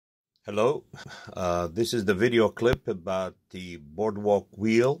Hello, this is the video clip about the Boardwalk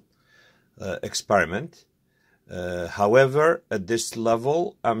wheel experiment. However, at this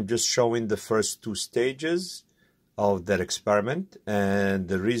level, I'm just showing the first two stages of that experiment. And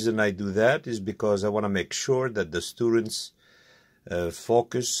the reason I do that is because I want to make sure that the students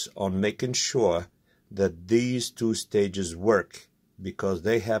focus on making sure that these two stages work, because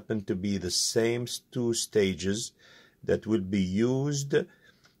they happen to be the same two stages that will be used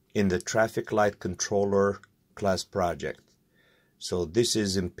in the traffic light controller class project. So this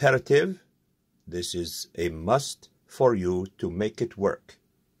is imperative. This is a must for you to make it work.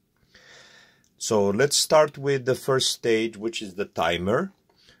 So let's start with the first stage, which is the timer,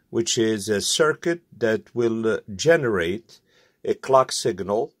 which is a circuit that will generate a clock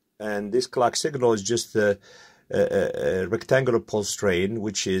signal. And this clock signal is just a rectangular pulse train,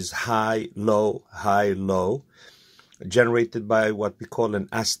 which is high, low, generated by what we call an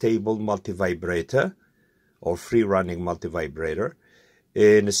astable multivibrator or free-running multivibrator,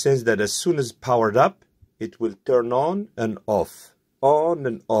 in the sense that as soon as powered up, it will turn on and off, on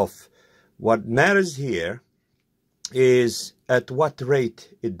and off. What matters here is at what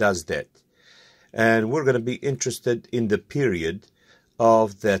rate it does that. And we're going to be interested in the period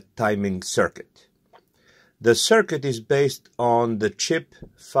of that timing circuit. The circuit is based on the chip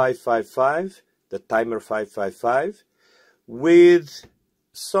 555, the timer 555, with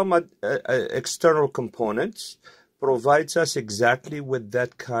some external components, provides us exactly with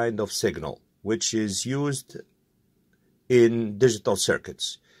that kind of signal, which is used in digital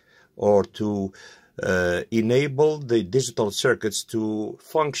circuits, or to enable the digital circuits to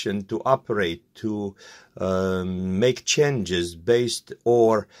function, to operate, to make changes based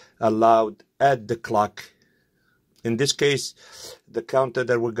or allowed at the clock. In this case, the counter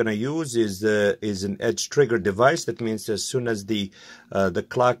that we're going to use is an edge trigger device. That means as soon as the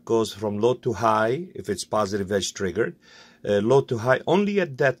clock goes from low to high, if it's positive edge triggered, low to high, only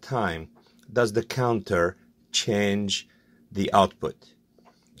at that time does the counter change the output.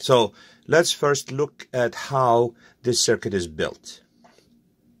 So let's first look at how this circuit is built.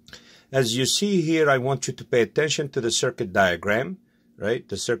 As you see here, I want you to pay attention to the circuit diagram. Right,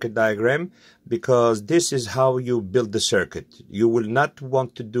 the circuit diagram, because this is how you build the circuit. You will not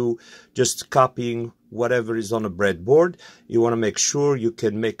want to do just copying whatever is on a breadboard. You want to make sure you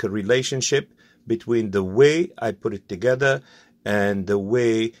can make a relationship between the way I put it together and the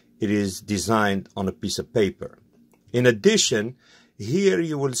way it is designed on a piece of paper. In addition, here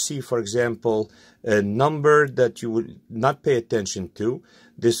you will see, for example, a number that you will not pay attention to.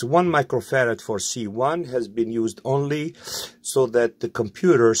 This 1 microfarad for C1 has been used only so that the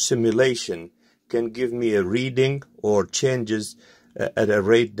computer simulation can give me a reading or changes at a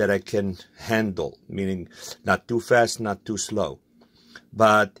rate that I can handle, meaning not too fast, not too slow.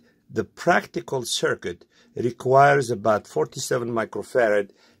 But the practical circuit requires about 47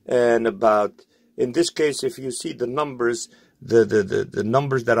 microfarad and about, in this case, if you see the numbers, the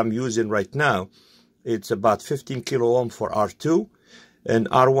numbers that I'm using right now, it's about 15 kilo ohm for R2, and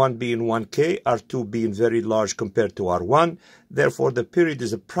R1 being 1K, R2 being very large compared to R1. Therefore, the period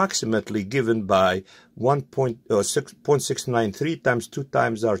is approximately given by 0.693 times 2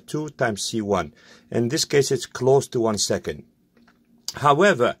 times R2 times C1. In this case, it's close to 1 second.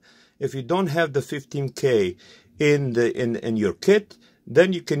 However, if you don't have the 15K in your kit,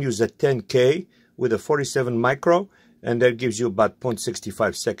 then you can use a 10K with a 47 micro, and that gives you about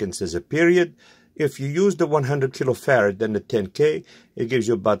 0.65 seconds as a period. If you use the 100 kilofarad and the 10K, it gives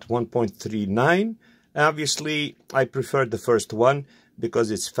you about 1.39. Obviously, I prefer the first one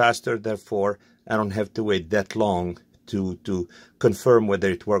because it's faster. Therefore, I don't have to wait that long to confirm whether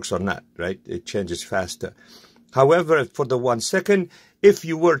it works or not, right? It changes faster. However, for the 1 second, if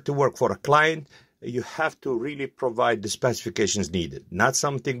you were to work for a client, you have to really provide the specifications needed, not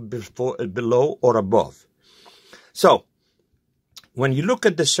something below or above. So, when you look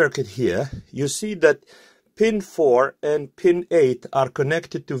at the circuit here, you see that pin 4 and pin 8 are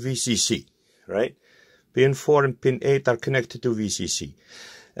connected to VCC, right? Pin 4 and pin 8 are connected to VCC.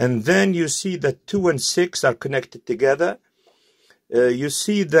 And then you see that 2 and 6 are connected together. You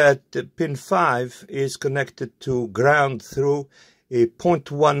see that pin 5 is connected to ground through a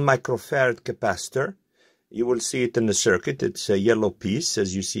 0.1 microfarad capacitor. You will see it in the circuit. It's a yellow piece,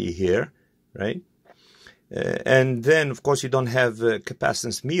 as you see here, right? And then, of course, you don't have a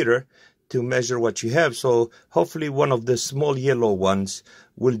capacitance meter to measure what you have. So hopefully one of the small yellow ones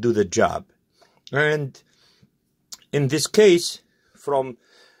will do the job. And in this case, from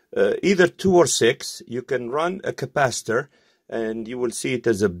either 2 or 6, you can run a capacitor, and you will see it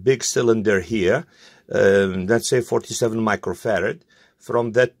as a big cylinder here. Let's say 47 microfarad.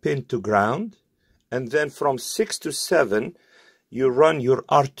 from that pin to ground, and then from 6 to 7 you run your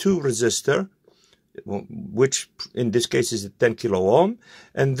R2 resistor, which in this case is a 10 kilo ohm,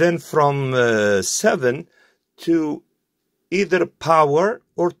 and then from 7 to either power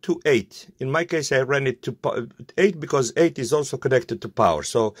or to 8. In my case, I ran it to 8 because 8 is also connected to power.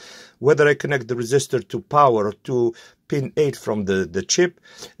 So whether I connect the resistor to power or to pin 8 from the chip,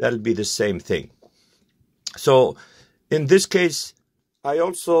 that'll be the same thing. So in this case, I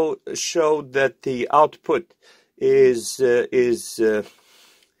also showed that the output is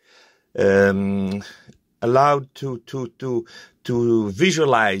allowed to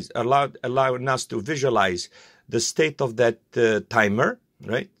visualize, allowing us to visualize the state of that timer,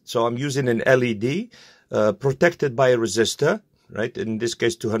 right? So I'm using an LED protected by a resistor, right? In this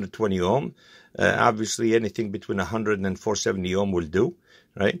case, 220 ohm. Obviously, anything between 100 and 470 ohm will do,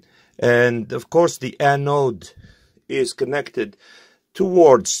 right? And of course, the anode is connected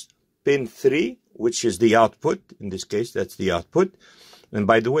towards pin 3, which is the output. In this case, that's the output. And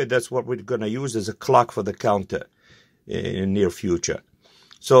by the way, that's what we're going to use as a clock for the counter in the near future.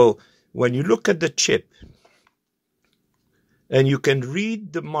 So when you look at the chip, and you can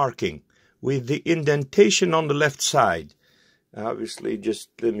read the marking with the indentation on the left side. Obviously, just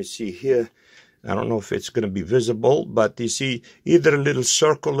let me see here. I don't know if it's going to be visible, but you see either a little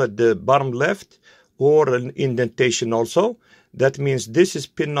circle at the bottom left or an indentation also. That means this is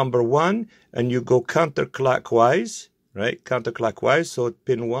pin number 1, and you go counterclockwise, right? Counterclockwise. So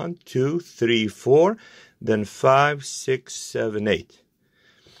pin 1, 2, 3, 4, then 5, 6, 7, 8.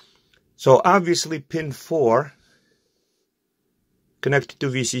 So obviously pin 4 connected to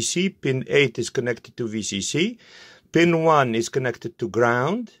VCC, pin 8 is connected to VCC, pin 1 is connected to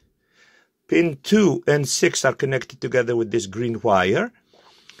ground, pin 2 and 6 are connected together with this green wire,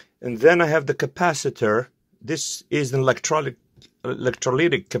 and then I have the capacitor. This is an electrolytic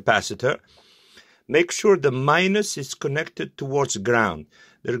capacitor. Make sure the minus is connected towards ground.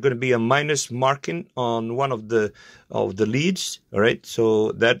 There's going to be a minus marking on one of the leads, all right?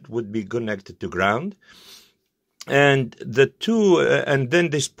 So that would be connected to ground. And the and then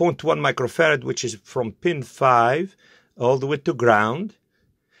this 0.1 microfarad, which is from pin 5 all the way to ground.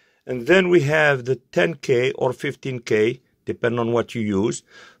 And then we have the 10K or 15K, depending on what you use,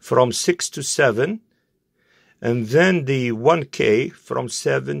 from 6 to 7. And then the 1K from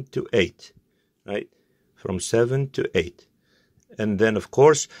 7 to 8, right? From 7 to 8. And then, of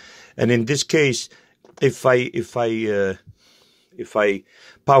course, and in this case, if I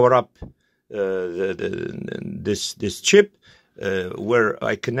power up this chip where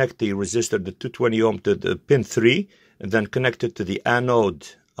I connect the resistor, the 220 ohm, to the pin 3, and then connect it to the anode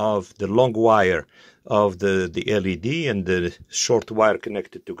of the long wire of the LED and the short wire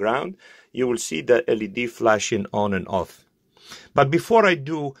connected to ground, you will see the LED flashing on and off. But before I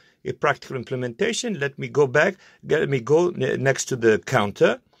do a practical implementation, let me go next to the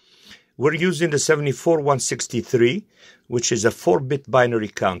counter. We're using the 74163, which is a 4-bit binary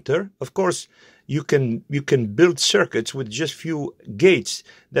counter. Of course, you can build circuits with just few gates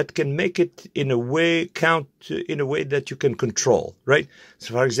that can make it in a way count in a way that you can control, right?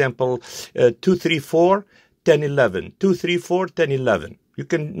 So, for example, 234, 10, 11, 234, 10, 11. You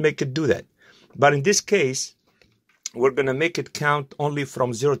can make it do that. But in this case, we're going to make it count only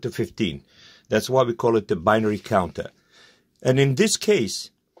from 0 to 15. That's why we call it the binary counter. And in this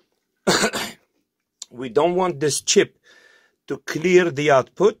case, we don't want this chip to clear the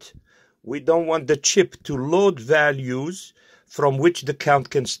output. We don't want the chip to load values from which the count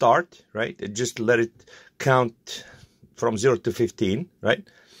can start, right? Just let it count from 0 to 15, right?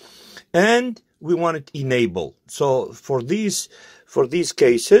 And we want it enable. So for these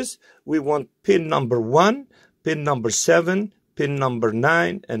cases, we want pin number 1, pin number 7, pin number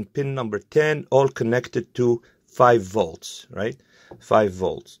 9, and pin number 10 all connected to 5 volts, right? 5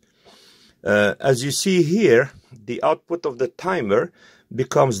 volts. As you see here, the output of the timer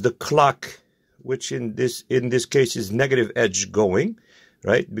becomes the clock, which in this case is negative edge going,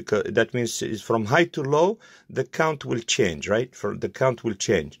 right? Because that means it's from high to low, the count will change, right? The count will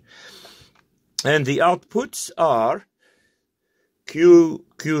change. And the outputs are Q3,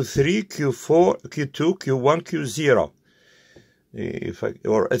 Q4, Q2, Q1, Q0.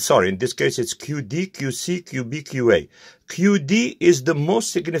 In this case, it's QD, QC, QB, QA. QD is the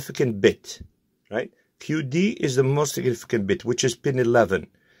most significant bit, right? QD is the most significant bit, which is pin 11,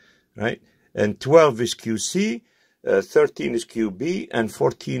 right? And 12 is QC, 13 is QB, and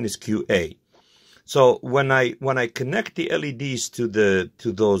 14 is QA. So when I connect the LEDs to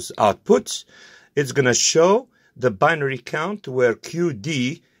those outputs, it's going to show the binary count where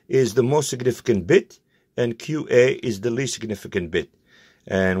QD is the most significant bit and QA is the least significant bit.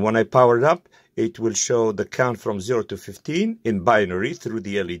 And when I power it up, it will show the count from 0 to 15 in binary through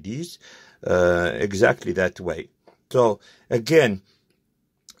the LEDs, exactly that way. So again,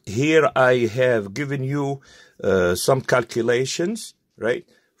 here I have given you some calculations, right,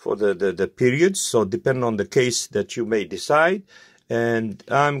 for the periods. So depending on the case that you may decide, and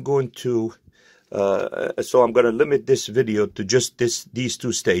I'm going to I'm going to limit this video to just these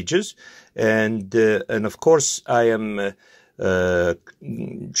two stages, and of course I am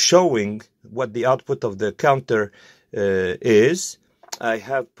showing what the output of the counter is. I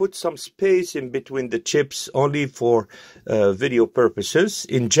have put some space in between the chips only for video purposes.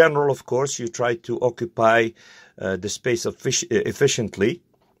 In general, of course, you try to occupy the space efficiently,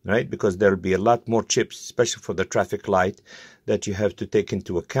 right? Because there will be a lot more chips, especially for the traffic light, that you have to take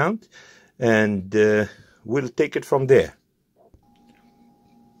into account. And we'll take it from there.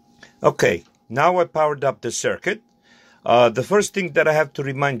 Okay, now I powered up the circuit. The first thing that I have to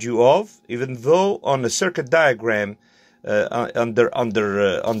remind you of, even though on the circuit diagram under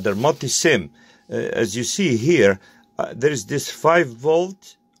multi-sim, as you see here, there is this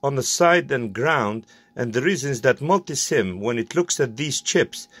 5-volt on the side and ground, and the reason is that multi-sim, when it looks at these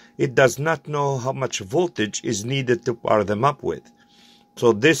chips, it does not know how much voltage is needed to power them up with.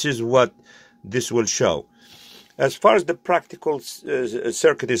 So this is what this will show. As far as the practical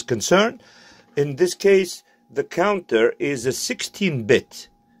circuit is concerned, in this case, the counter is a 16-bit.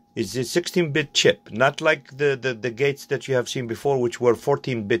 It's a 16-bit chip, not like the gates that you have seen before, which were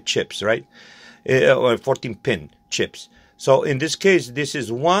 14-bit chips, right? Or 14-pin chips. So in this case, this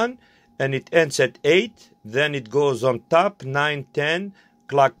is 1, and it ends at 8. Then it goes on top, 9, 10,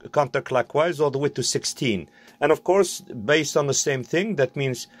 counterclockwise, all the way to 16. And of course, based on the same thing, that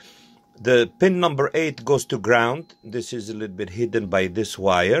means the pin number 8 goes to ground. This is a little bit hidden by this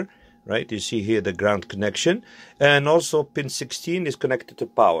wire, right? You see here the ground connection. And also pin 16 is connected to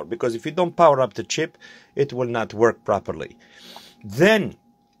power, because if you don't power up the chip, it will not work properly. Then,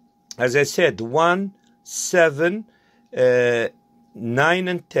 as I said, 1, 7, 9,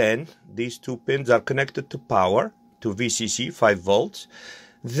 and 10, these two pins are connected to power, to VCC, 5 volts.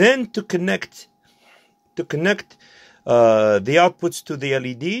 Then to connect the outputs to the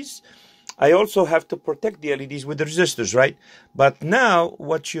LEDs, I also have to protect the LEDs with the resistors, right? But now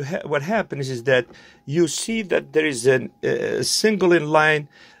what happens is that you see that there is a single inline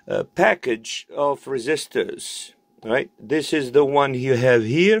package of resistors, right? This is the one you have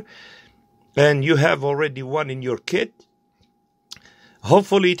here, and you have already one in your kit.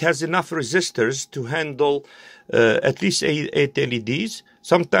 Hopefully it has enough resistors to handle at least 8 LEDs.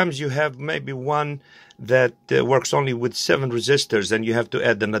 Sometimes you have maybe one that works only with 7 resistors, and you have to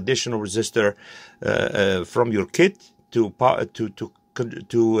add an additional resistor from your kit to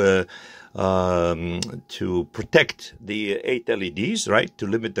protect the 8 LEDs, right? To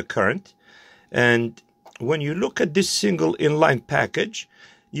limit the current. And when you look at this single inline package,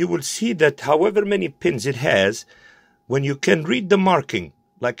 you will see that however many pins it has, when you can read the marking,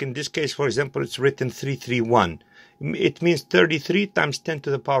 like in this case, for example, it's written 331. It means 33 times 10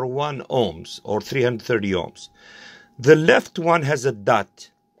 to the power 1 ohms, or 330 ohms. The left one has a dot.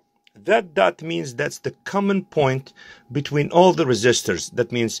 That dot means that's the common point between all the resistors.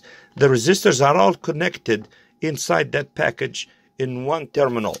 That means the resistors are all connected inside that package in one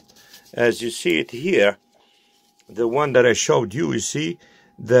terminal. As you see it here, the one that I showed you, you see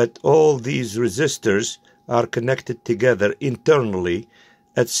that all these resistors are connected together internally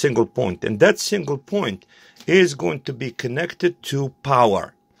at single point. And that single point is going to be connected to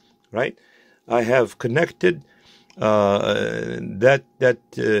power, right? I have connected only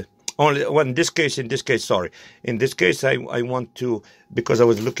well, in this case, sorry. In this case, I want to, because I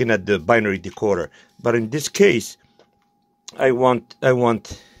was looking at the binary decoder. But in this case, I want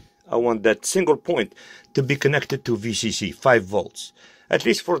that single point to be connected to VCC, 5 volts. At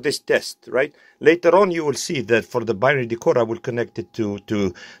least for this test, right? Later on, you will see that for the binary decoder, I will connect it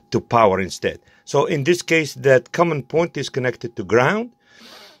to power instead. So in this case, that common point is connected to ground,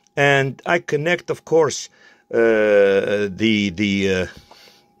 and I connect, of course, the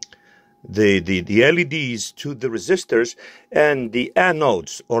LEDs to the resistors, and the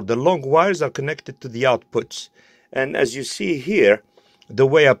anodes or the long wires are connected to the outputs. And as you see here, the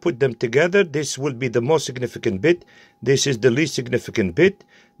way I put them together, this will be the most significant bit. This is the least significant bit.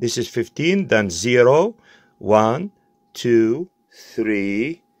 This is 15, then 0, 1, 2,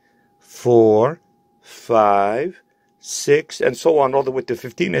 3, 4, 5, 6, and so on, all the way to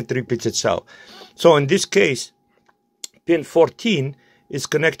 15, and it repeats itself. So in this case, pin 14 is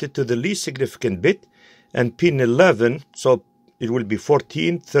connected to the least significant bit, and pin 11, so it will be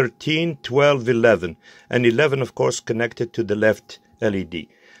 14, 13, 12, 11, and 11, of course, connected to the left LED.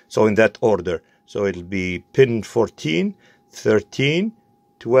 So in that order. So it'll be pin 14, 13,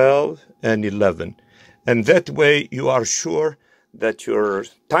 12, and 11. And that way you are sure that your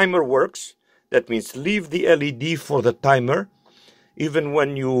timer works. That means leave the LED for the timer, even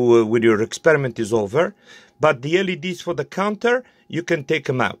when your experiment is over. But the LEDs for the counter, you can take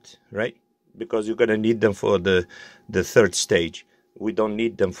them out, right? Because you're going to need them for the third stage. We don't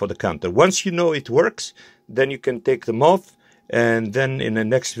need them for the counter. Once you know it works, then you can take them off. And then in the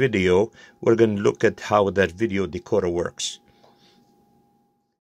next video, we're going to look at how that video decoder works.